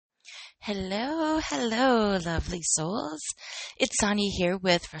Hello, hello, lovely souls. It's Sonia here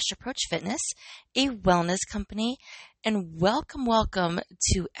with Fresh Approach Fitness, a wellness company, and welcome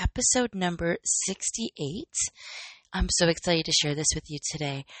to episode number 68. I'm so excited to share this with you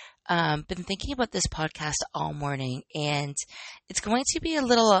today. Been thinking about this podcast all morning, and it's going to be a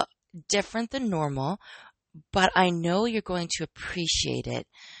little different than normal, but I know you're going to appreciate it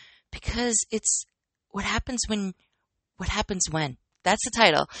because it's what happens when. That's the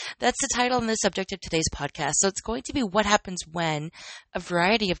title. That's the title and the subject of today's podcast. So it's going to be what happens when, a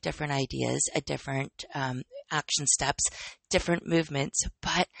variety of different ideas, different action steps, different movements,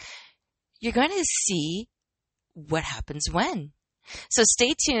 but you're going to see what happens when. So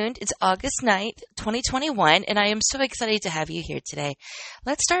stay tuned. It's August 9th, 2021, and I am so excited to have you here today.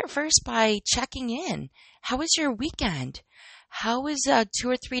 Let's start first by checking in. How was your weekend? How was 2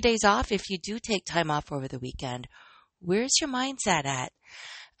 or 3 days off if you do take time off over the weekend? Where's your mindset at?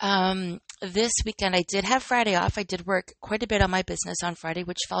 This weekend I did have Friday off. I did work quite a bit on my business on Friday,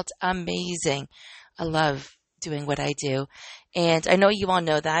 which felt amazing. I love doing what I do. And I know you all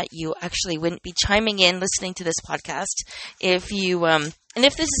know that. You actually wouldn't be chiming in listening to this podcast if you, and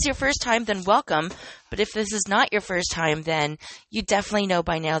if this is your first time, then welcome. But if this is not your first time, then you definitely know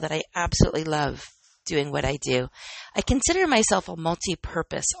by now that I absolutely love doing what I do. I consider myself a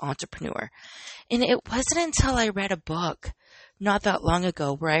multi-purpose entrepreneur. And it wasn't until I read a book not that long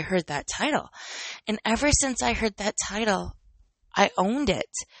ago where I heard that title. And ever since I heard that title, I owned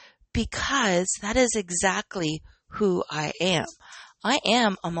it because that is exactly who I am. I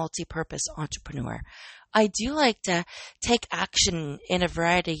am a multi-purpose entrepreneur. I do like to take action in a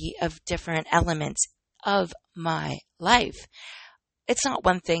variety of different elements of my life. It's not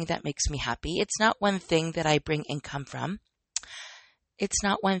one thing that makes me happy. It's not one thing that I bring income from. It's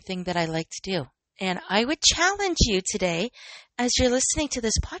not one thing that I like to do. And I would challenge you today, as you're listening to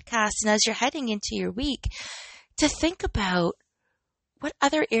this podcast and as you're heading into your week, to think about what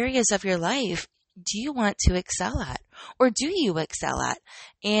other areas of your life do you want to excel at, or do you excel at,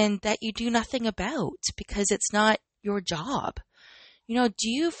 and that you do nothing about because it's not your job. You know, do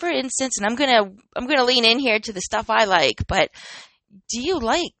you, for instance, and I'm gonna lean in here to the stuff I like, but do you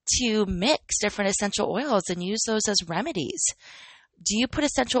like to mix different essential oils and use those as remedies? Do you put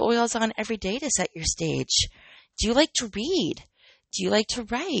essential oils on every day to set your stage? Do you like to read? Do you like to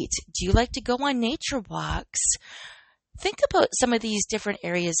write? Do you like to go on nature walks? Think about some of these different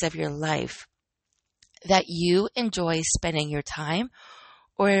areas of your life that you enjoy spending your time,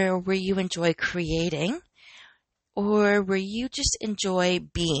 or where you enjoy creating, or where you just enjoy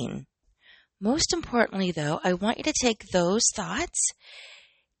being. Most importantly, though, I want you to take those thoughts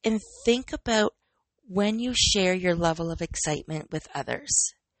and think about when you share your level of excitement with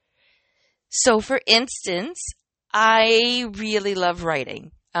others. So, for instance, I really love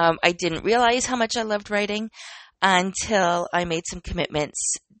writing. I didn't realize how much I loved writing until I made some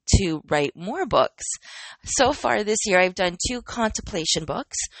commitments to write more books. So far this year, I've done 2 contemplation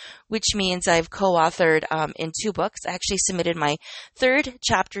books, which means I've co-authored in 2 books. I actually submitted my 3rd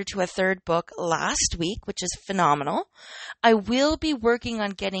chapter to a 3rd book last week, which is phenomenal. I will be working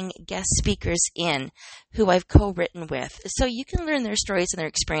on getting guest speakers in who I've co-written with, so you can learn their stories and their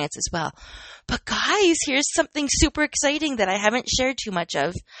experience as well. But guys, here's something super exciting that I haven't shared too much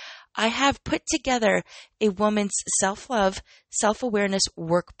of. I have put together a woman's self-love, self-awareness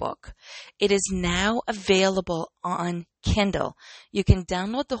workbook. It is now available on Kindle. You can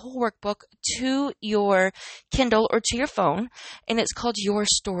download the whole workbook to your Kindle or to your phone, and it's called Your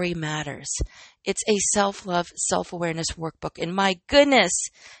Story Matters. It's a self-love, self-awareness workbook, and my goodness,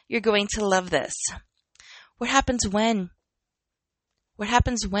 you're going to love this. What happens when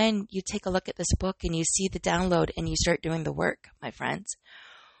you take a look at this book and you see the download and you start doing the work, my friends?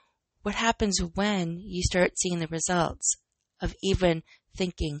 What happens when you start seeing the results of even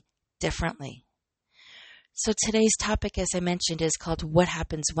thinking differently? So today's topic, as I mentioned, is called What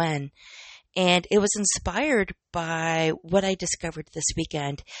Happens When? And it was inspired by what I discovered this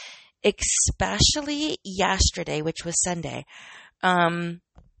weekend, especially yesterday, which was Sunday. And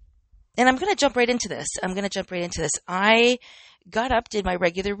I'm going to jump right into this. I got up, did my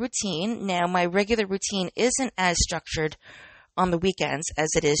regular routine. Now, my regular routine isn't as structured on the weekends as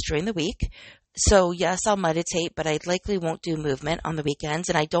it is during the week. So yes, I'll meditate, but I likely won't do movement on the weekends,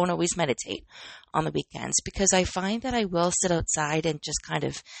 and I don't always meditate on the weekends because I find that I will sit outside and just kind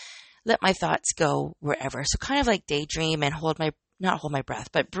of let my thoughts go wherever. So kind of like daydream and not hold my breath,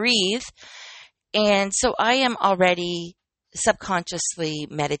 but breathe. And so I am already subconsciously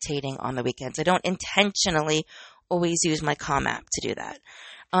meditating on the weekends. I don't intentionally always use my Calm app to do that.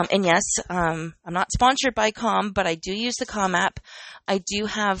 And yes, I'm not sponsored by Calm, but I do use the Calm app. I do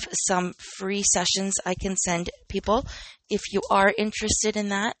have some free sessions I can send people. If you are interested in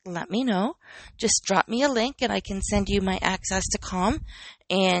that, let me know. Just drop me a link and I can send you my access to Calm,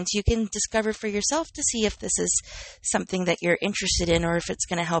 and you can discover for yourself to see if this is something that you're interested in or if it's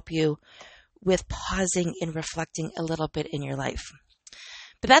going to help you with pausing and reflecting a little bit in your life.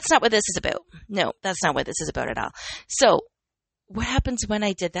 But that's not what this is about. No, that's not what this is about at all. So what happens when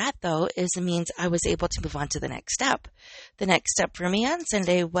I did that, though, is it means I was able to move on to the next step. The next step for me on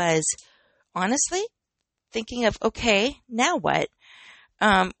Sunday was, honestly, thinking of, okay, now what?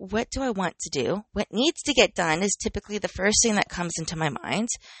 What do I want to do? What needs to get done is typically the first thing that comes into my mind.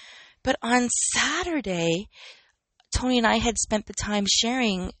 But on Saturday, Tony and I had spent the time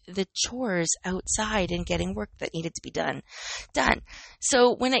sharing the chores outside and getting work that needed to be done.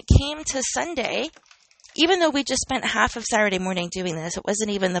 So when it came to Sunday, even though we just spent half of Saturday morning doing this, it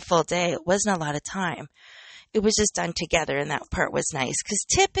wasn't even the full day. It wasn't a lot of time. It was just done together, and that part was nice. Because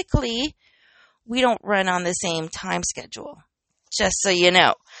typically, we don't run on the same time schedule, just so you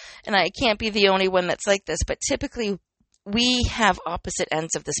know. And I can't be the only one that's like this, but typically, we have opposite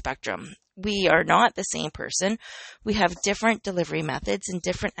ends of the spectrum. We are not the same person. We have different delivery methods and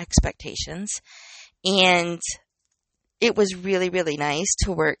different expectations. And it was really, really nice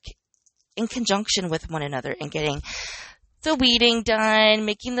to work in conjunction with one another and getting the weeding done,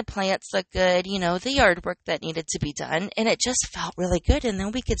 making the plants look good, the yard work that needed to be done. And it just felt really good. And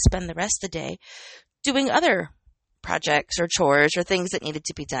then we could spend the rest of the day doing other projects or chores or things that needed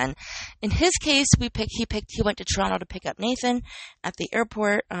to be done. In his case, he went to Toronto to pick up Nathan at the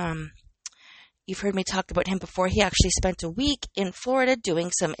airport. You've heard me talk about him before. He actually spent a week in Florida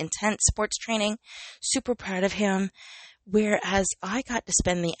doing some intense sports training. Super proud of him. Whereas I got to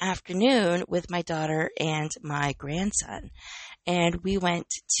spend the afternoon with my daughter and my grandson. And we went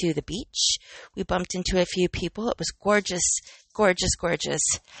to the beach. We bumped into a few people. It was gorgeous, gorgeous, gorgeous.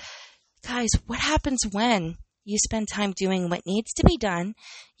 Guys, what happens when you spend time doing what needs to be done?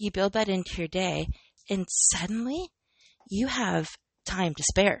 You build that into your day, and suddenly you have time to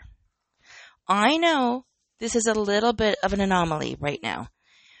spare. I know this is a little bit of an anomaly right now,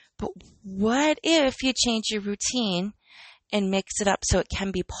 but what if you change your routine and mix it up so it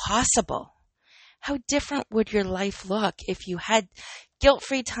can be possible? How different would your life look if you had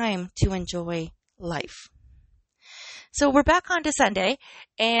guilt-free time to enjoy life? So we're back on to Sunday,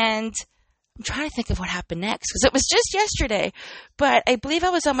 and I'm trying to think of what happened next, because it was just yesterday, but I believe I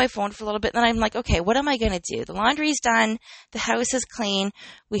was on my phone for a little bit, and then I'm like, okay, what am I going to do? The laundry's done, the house is clean,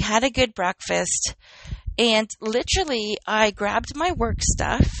 we had a good breakfast, and literally I grabbed my work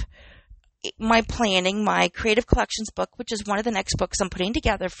stuff, my planning, my Creative Collections book, which is one of the next books I'm putting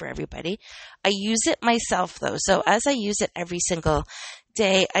together for everybody. I use it myself, though, so as I use it every single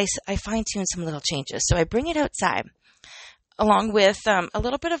day, I fine-tune some little changes. So I bring it outside, along with a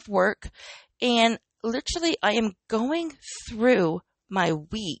little bit of work, and literally I am going through my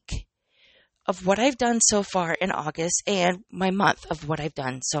week of what I've done so far in August and my month of what I've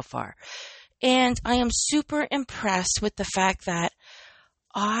done so far. And I am super impressed with the fact that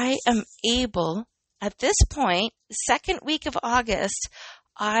I am able, at this point, second week of August,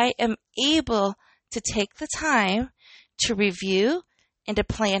 I am able to take the time to review and to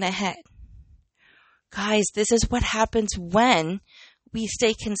plan ahead. Guys, this is what happens when we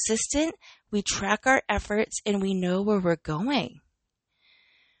stay consistent, we track our efforts, and we know where we're going.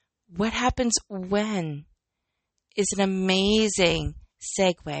 What happens when is an amazing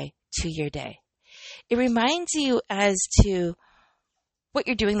segue to your day. It reminds you as to what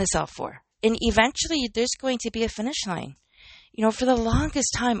you're doing this all for. And eventually there's going to be a finish line. For the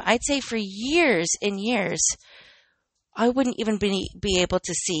longest time, I'd say for years and years, I wouldn't even be able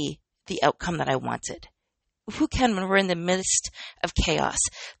to see the outcome that I wanted. Who can when we're in the midst of chaos,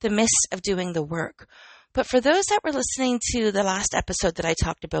 the midst of doing the work? But for those that were listening to the last episode that I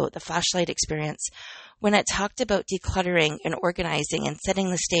talked about, the flashlight experience, when it talked about decluttering and organizing and setting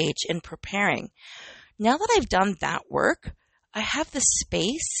the stage and preparing, now that I've done that work, I have the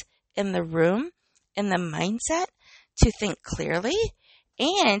space in the room and the mindset to think clearly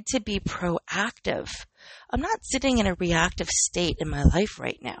and to be proactive. I'm not sitting in a reactive state in my life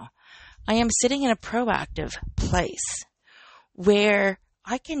right now. I am sitting in a proactive place where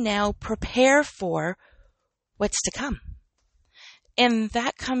I can now prepare for what's to come. And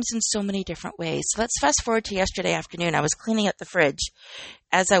that comes in so many different ways. So let's fast forward to yesterday afternoon. I was cleaning out the fridge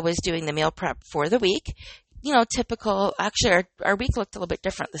as I was doing the meal prep for the week, typical. Actually, our week looked a little bit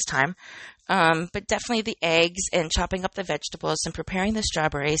different this time. But definitely the eggs and chopping up the vegetables and preparing the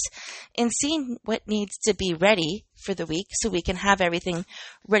strawberries and seeing what needs to be ready for the week so we can have everything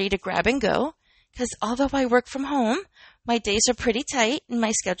ready to grab and go. Because although I work from home, my days are pretty tight and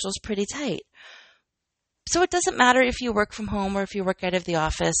my schedule's pretty tight. So it doesn't matter if you work from home or if you work out of the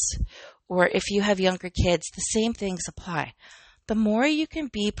office or if you have younger kids, the same things apply. The more you can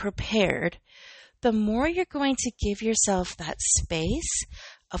be prepared, the more you're going to give yourself that space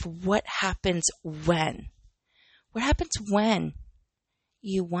of what happens when. What happens when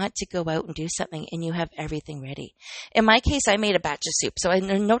you want to go out and do something and you have everything ready. In my case, I made a batch of soup. So I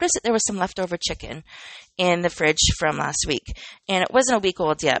noticed that there was some leftover chicken in the fridge from last week. And it wasn't a week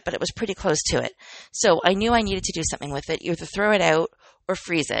old yet, but it was pretty close to it. So I knew I needed to do something with it, either throw it out or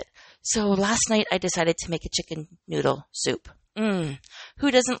freeze it. So last night I decided to make a chicken noodle soup. Who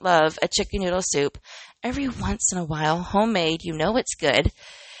doesn't love a chicken noodle soup? Every once in a while, homemade, it's good.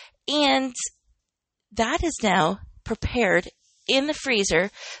 And that is now prepared in the freezer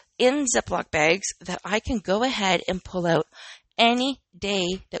in Ziploc bags that I can go ahead and pull out any day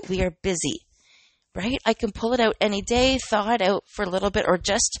that we are busy, right? I can pull it out any day, thaw it out for a little bit, or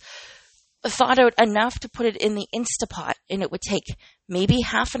just thawed out enough to put it in the Instapot, and it would take maybe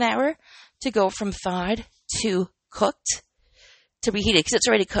half an hour to go from thawed to cooked to reheated because it's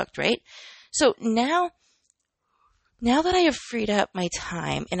already cooked, right? So now that I have freed up my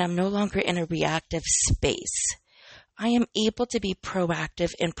time and I'm no longer in a reactive space, I am able to be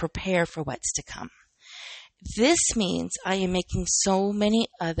proactive and prepare for what's to come. This means I am making so many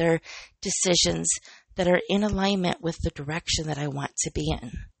other decisions that are in alignment with the direction that I want to be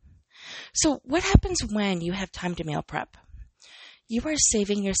in. So what happens when you have time to meal prep? You are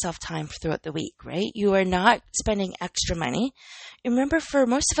saving yourself time throughout the week, right? You are not spending extra money. And remember, for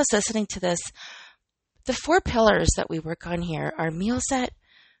most of us listening to this, the 4 pillars that we work on here are meal set,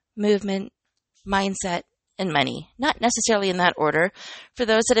 movement, mindset, and money. Not necessarily in that order. For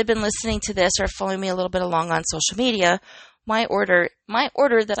those that have been listening to this or following me a little bit along on social media, my order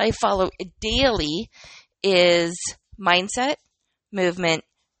that I follow daily is mindset, movement,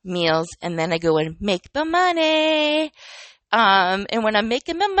 meals, and then I go and make the money. And when I'm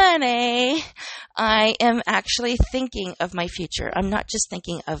making the money, I am actually thinking of my future. I'm not just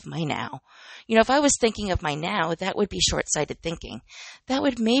thinking of my now. If I was thinking of my now, that would be short-sighted thinking. That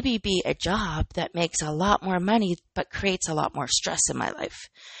would maybe be a job that makes a lot more money, but creates a lot more stress in my life.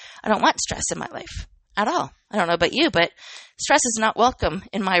 I don't want stress in my life at all. I don't know about you, but stress is not welcome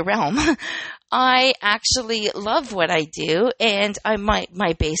in my realm. I actually love what I do, and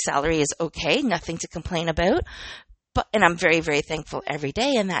my base salary is okay, nothing to complain about. And I'm very, very thankful every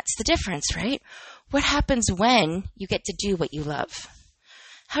day, and that's the difference, right? What happens when you get to do what you love?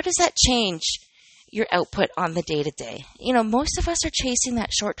 How does that change your output on the day-to-day? Most of us are chasing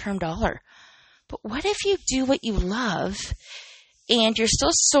that short-term dollar. But what if you do what you love and you're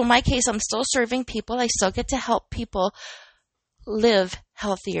still, so in my case, I'm still serving people. I still get to help people live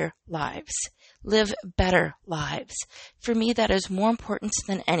healthier lives, live better lives. For me, that is more important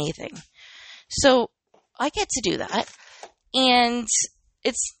than anything. So I get to do that. And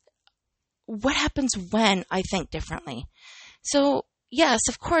it's what happens when I think differently. So yes,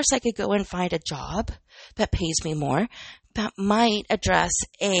 of course, I could go and find a job that pays me more, that might address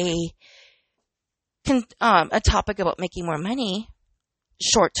a topic about making more money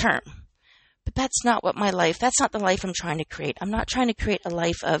short term. But that's not that's not the life I'm trying to create. I'm not trying to create a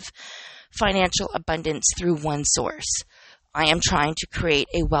life of financial abundance through one source. I am trying to create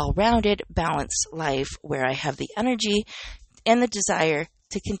a well-rounded, balanced life where I have the energy and the desire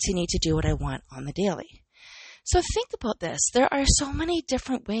to continue to do what I want on the daily. So think about this. There are so many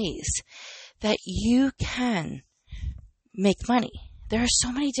different ways that you can make money. There are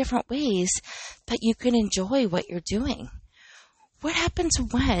so many different ways that you can enjoy what you're doing. What happens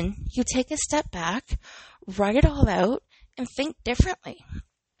when you take a step back, write it all out, and think differently?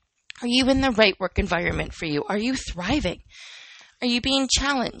 Are you in the right work environment for you? Are you thriving? Are you being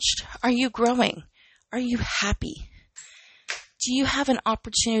challenged? Are you growing? Are you happy? Do you have an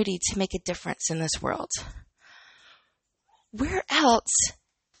opportunity to make a difference in this world? Where else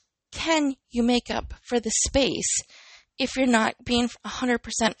can you make up for the space if you're not being 100%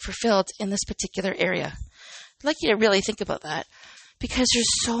 fulfilled in this particular area? I'd like you to really think about that because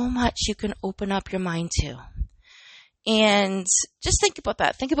there's so much you can open up your mind to. And just think about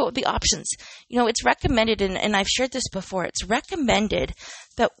that. Think about the options. It's recommended, and I've shared this before, it's recommended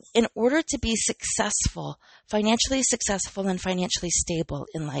that in order to be financially successful and financially stable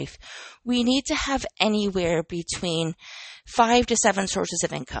in life, we need to have anywhere between 5 to 7 sources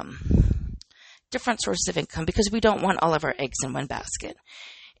of income. different sources of income because we don't want all of our eggs in one basket.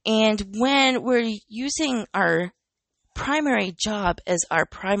 And when we're using our primary job as our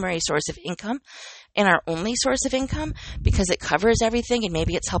primary source of income and our only source of income because it covers everything, and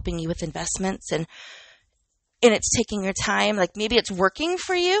maybe it's helping you with investments and it's taking your time, like maybe it's working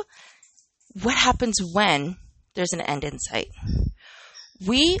for you, what happens when there's an end in sight?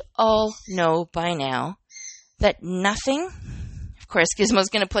 We all know by now that nothing, of course, Gizmo's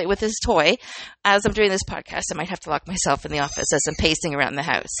going to play with his toy. As I'm doing this podcast, I might have to lock myself in the office as I'm pacing around the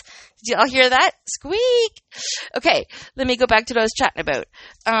house. Did y'all hear that? Squeak! Okay, let me go back to what I was chatting about.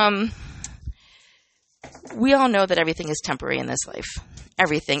 We all know that everything is temporary in this life.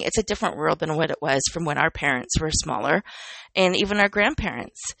 Everything. It's a different world than what it was from when our parents were smaller and even our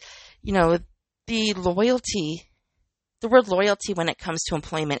grandparents. You know, the word loyalty when it comes to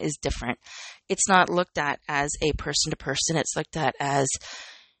employment is different. It's not looked at as a person to person. It's looked at as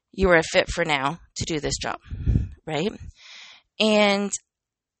you are a fit for now to do this job, right? And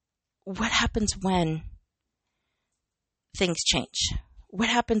what happens when things change? What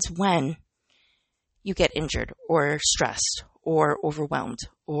happens when you get injured or stressed or overwhelmed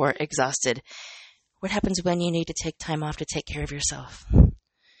or exhausted? What happens when you need to take time off to take care of yourself?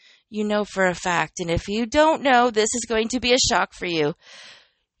 You know for a fact, and if you don't know, this is going to be a shock for you.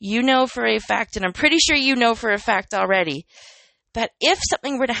 You know for a fact, and I'm pretty sure you know for a fact already, that if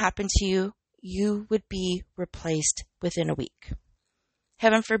something were to happen to you, you would be replaced within a week.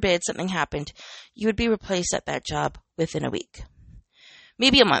 Heaven forbid something happened, you would be replaced at that job within a week.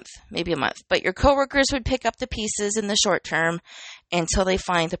 Maybe a month, but your coworkers would pick up the pieces in the short term until they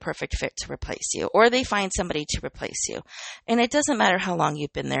find the perfect fit to replace you, or they find somebody to replace you. And it doesn't matter how long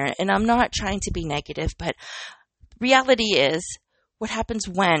you've been there. And I'm not trying to be negative, but reality is what happens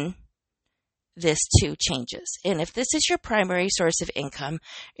when this too changes. And if this is your primary source of income,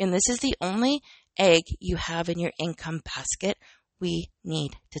 and this is the only egg you have in your income basket, we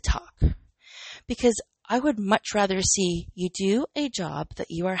need to talk. Because I would much rather see you do a job that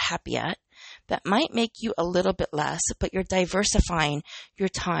you are happy at, that might make you a little bit less, but you're diversifying your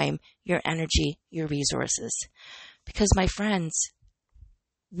time, your energy, your resources. Because my friends,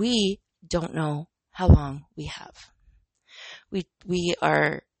 we don't know how long we have. We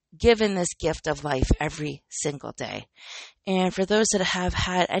are given this gift of life every single day. And for those that have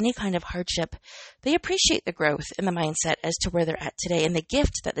had any kind of hardship, they appreciate the growth and the mindset as to where they're at today and the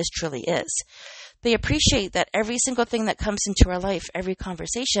gift that this truly is. They appreciate that every single thing that comes into our life, every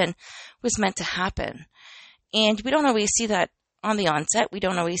conversation was meant to happen. And we don't always see that on the onset. We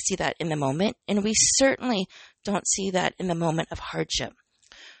don't always see that in the moment. And we certainly don't see that in the moment of hardship.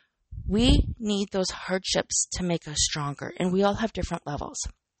 We need those hardships to make us stronger. And we all have different levels.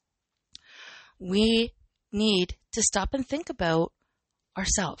 We need to stop and think about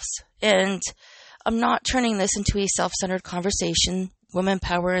ourselves. And I'm not turning this into a self-centered conversation, woman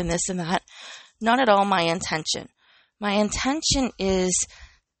power and this and that. Not at all my intention. My intention is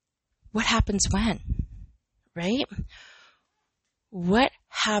what happens when, right? What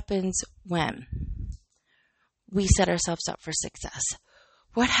happens when we set ourselves up for success?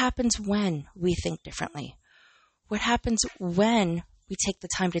 What happens when we think differently? What happens when we take the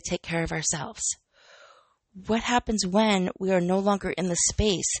time to take care of ourselves? What happens when we are no longer in the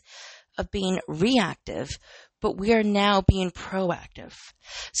space of being reactive, but we are now being proactive?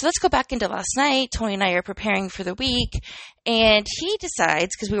 So let's go back into last night. Tony and I are preparing for the week, and he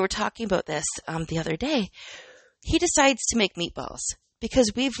decides, because we were talking about this the other day, he decides to make meatballs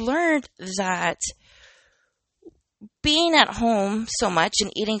because we've learned that being at home so much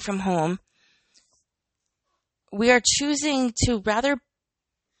and eating from home, we are choosing to rather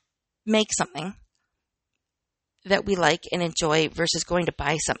make something that we like and enjoy versus going to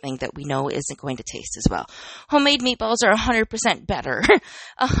buy something that we know isn't going to taste as well. Homemade meatballs are 100% better,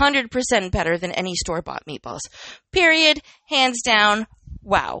 100% better than any store-bought meatballs. Period. Hands down.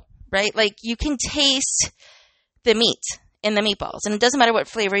 Wow. Right? Like you can taste the meat in the meatballs. And it doesn't matter what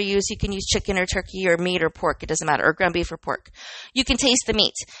flavor you use. You can use chicken or turkey or meat or pork. It doesn't matter. Or ground beef or pork. You can taste the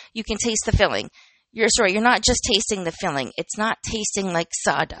meat. You can taste the filling. You're not just tasting the filling. It's not tasting like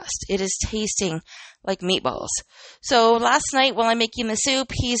sawdust. It is tasting like meatballs. So last night while I'm making the soup,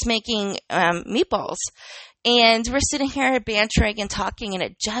 he's making meatballs. And we're sitting here bantering and talking, and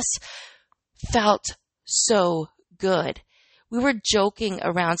it just felt so good. We were joking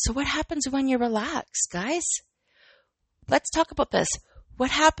around. So what happens when you're relaxed, guys? Let's talk about this.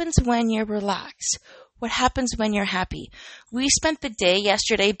 What happens when you're relaxed? What happens when you're happy? We spent the day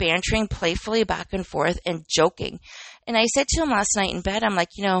yesterday bantering playfully back and forth and joking. And I said to him last night in bed, I'm like,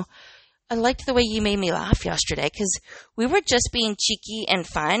 I liked the way you made me laugh yesterday because we were just being cheeky and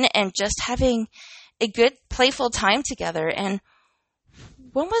fun and just having a good, playful time together. And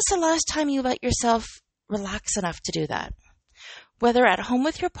when was the last time you let yourself relax enough to do that? Whether at home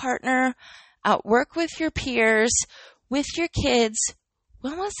with your partner, at work with your peers, with your kids,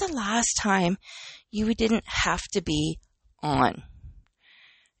 when was the last time you didn't have to be on?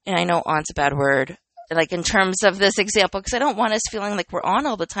 And I know on's a bad word, like in terms of this example, because I don't want us feeling like we're on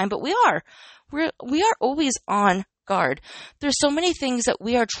all the time, but we are. We are always on guard. There's so many things that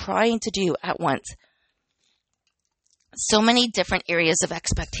we are trying to do at once. So many different areas of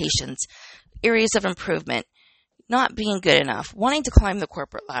expectations, areas of improvement, not being good enough, wanting to climb the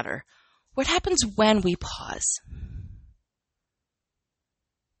corporate ladder. What happens when we pause?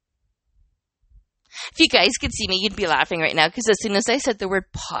 If you guys could see me, you'd be laughing right now because as soon as I said the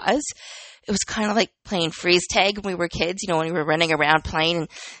word pause, it was kind of like playing freeze tag when we were kids, when we were running around playing and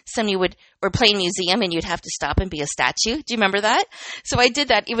or playing museum and you'd have to stop and be a statue. Do you remember that? So I did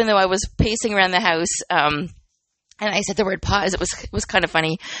that even though I was pacing around the house, and I said the word pause. It was kind of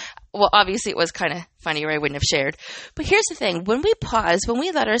funny. Well, obviously it was kind of funny or I wouldn't have shared. But here's the thing. When we pause, when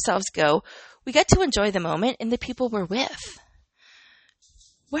we let ourselves go, we get to enjoy the moment and the people we're with.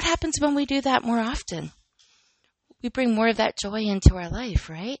 What happens when we do that more often? We bring more of that joy into our life,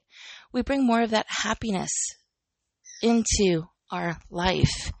 right? We bring more of that happiness into our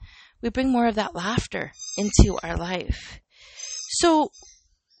life. We bring more of that laughter into our life. So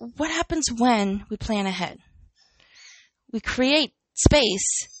what happens when we plan ahead? We create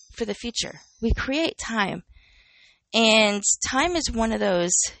space for the future. We create time. And time is one of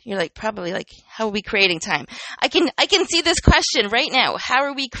those, you're probably how are we creating time? I can see this question right now. How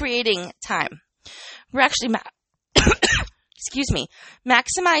are we creating time? We're actually,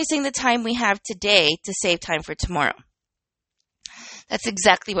 maximizing the time we have today to save time for tomorrow. That's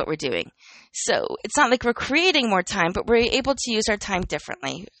exactly what we're doing. So it's not like we're creating more time, but we're able to use our time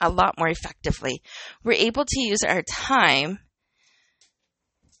differently, a lot more effectively. We're able to use our time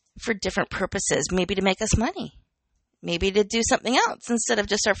for different purposes, maybe to make us money. Maybe to do something else instead of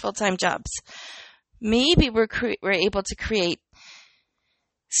just our full-time jobs. Maybe we're able to create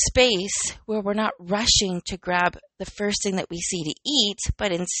space where we're not rushing to grab the first thing that we see to eat,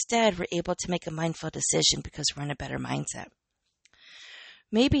 but instead we're able to make a mindful decision because we're in a better mindset.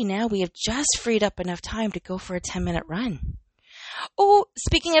 Maybe now we have just freed up enough time to go for a 10-minute run. Oh,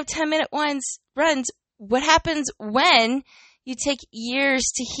 speaking of 10-minute runs, what happens when you take years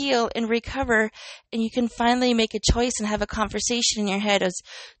to heal and recover and you can finally make a choice and have a conversation in your head as,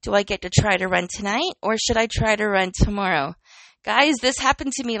 do I get to try to run tonight or should I try to run tomorrow? Guys, this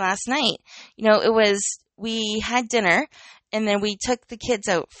happened to me last night. We had dinner and then we took the kids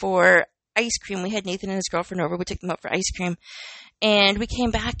out for ice cream. We had Nathan and his girlfriend over. We took them out for ice cream and we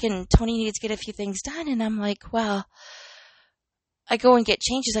came back and Tony needed to get a few things done. And I'm like, well, I go and get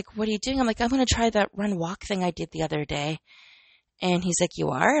changed. He's like, what are you doing? I'm like, I'm going to try that run walk thing I did the other day. And he's like, you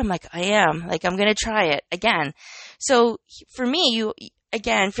are? I'm like, I am. I'm going to try it again. So for me,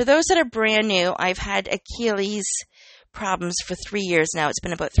 for those that are brand new, I've had Achilles problems for 3 years now. It's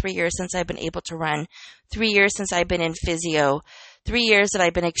been about 3 years since I've been able to run, 3 years since I've been in physio, 3 years that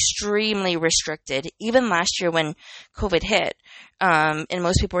I've been extremely restricted. Even last year when COVID hit, and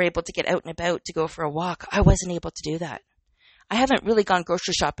most people were able to get out and about to go for a walk, I wasn't able to do that. I haven't really gone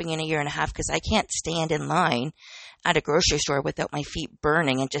grocery shopping in a year and a half because I can't stand in line at a grocery store without my feet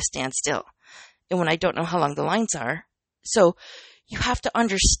burning and just stand still. And when I don't know how long the lines are. So you have to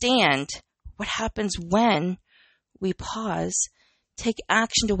understand what happens when we pause, take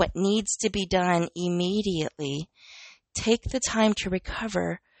action to what needs to be done immediately, take the time to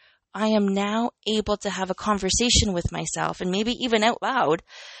recover. I am now able to have a conversation with myself and maybe even out loud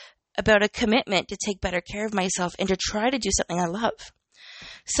about a commitment to take better care of myself and to try to do something I love.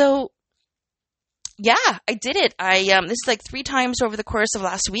 So yeah, I did it. This is 3 times over the course of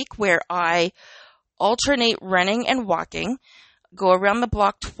last week where I alternate running and walking, go around the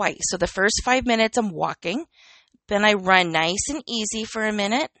block twice. So the first 5 minutes I'm walking, then I run nice and easy for a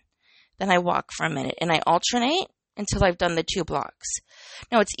minute, then I walk for a minute, and I alternate until I've done the 2 blocks.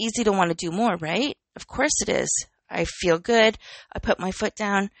 Now it's easy to want to do more, right? Of course it is. I feel good. I put my foot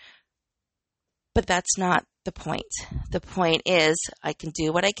down. But that's not the point. The point is I can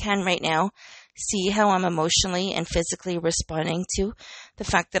do what I can right now, see how I'm emotionally and physically responding to the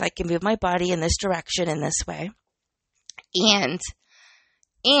fact that I can move my body in this direction in this way, and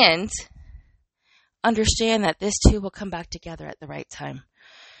understand that this too will come back together at the right time.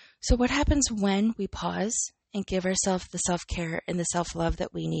 So what happens when we pause and give ourselves the self-care and the self-love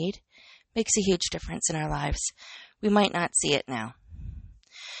that we need makes a huge difference in our lives. We might not see it now.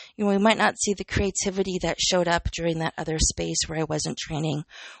 We might not see the creativity that showed up during that other space where I wasn't training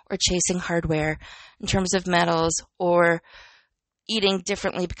or chasing hardware in terms of metals or eating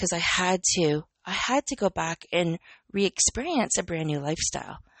differently because I had to. I had to go back and re-experience a brand new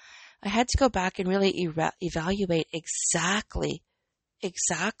lifestyle. I had to go back and really evaluate exactly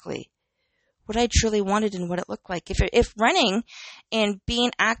what I truly wanted and what it looked like. If running and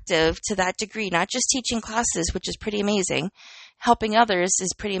being active to that degree, not just teaching classes, which is pretty amazing, helping others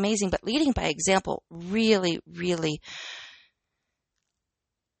is pretty amazing, but leading by example really, really,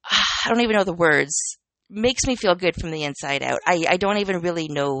 I don't even know the words, makes me feel good from the inside out. I don't even really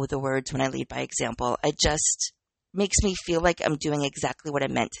know the words when I lead by example. It just makes me feel like I'm doing exactly what I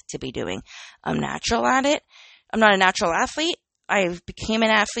meant to be doing. I'm natural at it. I'm not a natural athlete. I became an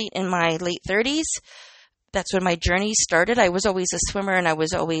athlete in my late 30s. That's when my journey started. I was always a swimmer and I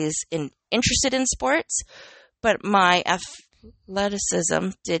was always interested in sports, but my athleticism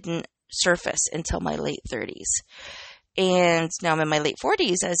didn't surface until my late 30s. And now I'm in my late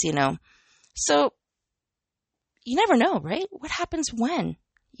 40s, as you know. So you never know, right? What happens when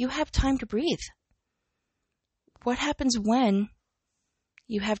you have time to breathe? What happens when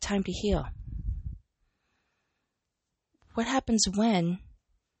you have time to heal? What happens when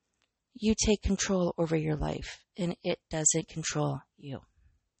you take control over your life and it doesn't control you?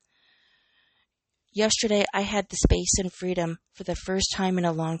 Yesterday, I had the space and freedom for the first time in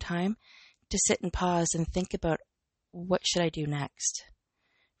a long time to sit and pause and think about what should I do next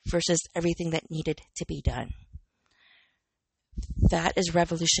versus everything that needed to be done. That is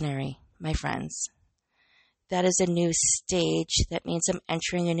revolutionary, my friends. That is a new stage. That means I'm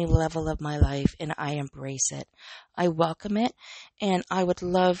entering a new level of my life and I embrace it. I welcome it and I would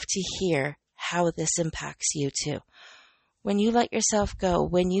love to hear how this impacts you too. When you let yourself go,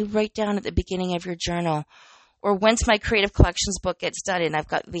 when you write down at the beginning of your journal, or once my Creative Collections book gets done and I've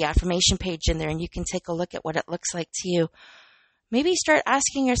got the affirmation page in there and you can take a look at what it looks like to you, maybe start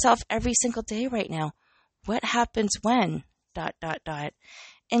asking yourself every single day right now, what happens when, ...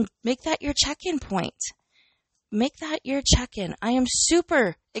 and make that your check-in point. Make that your check-in. I am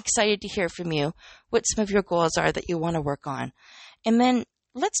super excited to hear from you what some of your goals are that you want to work on. And then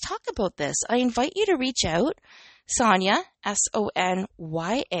let's talk about this. I invite you to reach out, Sonya,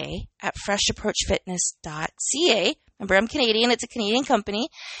 SONYA, at freshapproachfitness.ca. Remember, I'm Canadian. It's a Canadian company.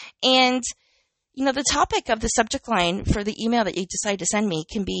 And, the topic of the subject line for the email that you decide to send me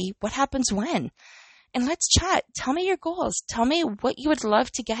can be, what happens when? And let's chat. Tell me your goals. Tell me what you would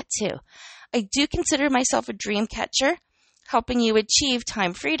love to get to. I do consider myself a dream catcher, helping you achieve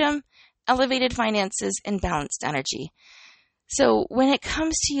time freedom, elevated finances, and balanced energy. So when it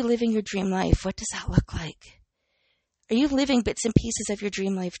comes to you living your dream life, what does that look like? Are you living bits and pieces of your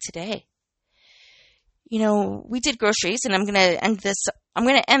dream life today? We did groceries, and I'm going to end this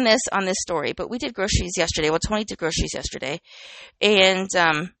on this story, but we did groceries yesterday. Well, Tony did groceries yesterday. And,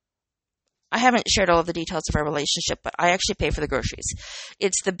 I haven't shared all of the details of our relationship, but I actually pay for the groceries.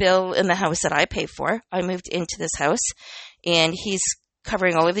 It's the bill in the house that I pay for. I moved into this house, and he's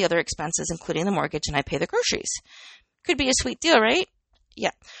covering all of the other expenses, including the mortgage, and I pay the groceries. Could be a sweet deal, right?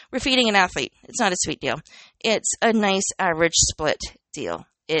 Yeah. We're feeding an athlete. It's not a sweet deal. It's a nice average split deal.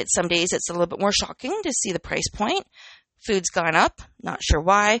 Some days it's a little bit more shocking to see the price point. Food's gone up. Not sure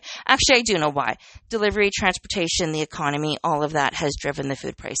why. Actually, I do know why. Delivery, transportation, the economy, all of that has driven the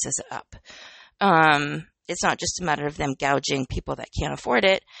food prices up. It's not just a matter of them gouging people that can't afford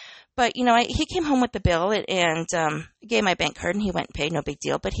it. But, he came home with the bill and gave my bank card and he went and paid. No big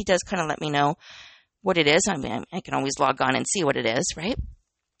deal. But he does kind of let me know what it is. I mean, I can always log on and see what it is, right?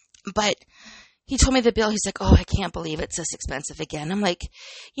 But he told me the bill. He's like, oh, I can't believe it's this expensive again. I'm like,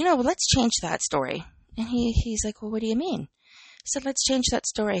 let's change that story. And he's like, well, what do you mean? I said, let's change that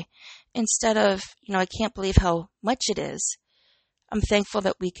story. Instead of, I can't believe how much it is. I'm thankful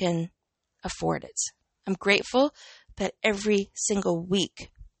that we can afford it. I'm grateful that every single week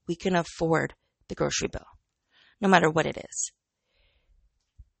we can afford the grocery bill, no matter what it is.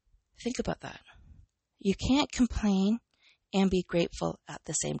 Think about that. You can't complain and be grateful at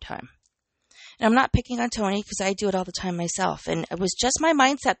the same time. And I'm not picking on Tony because I do it all the time myself. And it was just my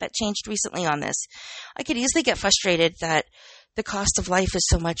mindset that changed recently on this. I could easily get frustrated that the cost of life is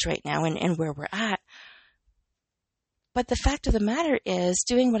so much right now and where we're at. But the fact of the matter is,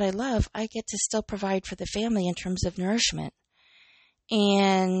 doing what I love, I get to still provide for the family in terms of nourishment.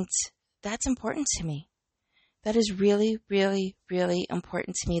 And that's important to me. That is really, really, really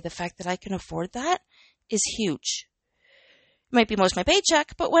important to me. The fact that I can afford that is huge. It might be most of my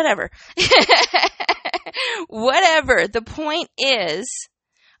paycheck, but whatever. Whatever. The point is,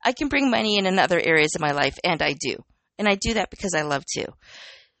 I can bring money in other areas of my life, and I do. And I do that because I love to.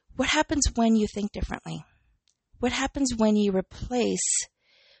 What happens when you think differently? What happens when you replace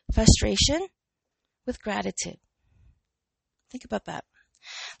frustration with gratitude? Think about that.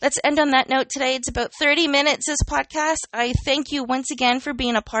 Let's end on that note today. It's about 30 minutes, this podcast. I thank you once again for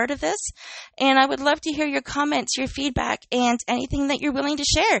being a part of this. And I would love to hear your comments, your feedback, and anything that you're willing to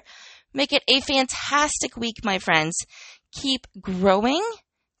share. Make it a fantastic week, my friends. Keep growing.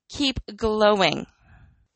 Keep glowing.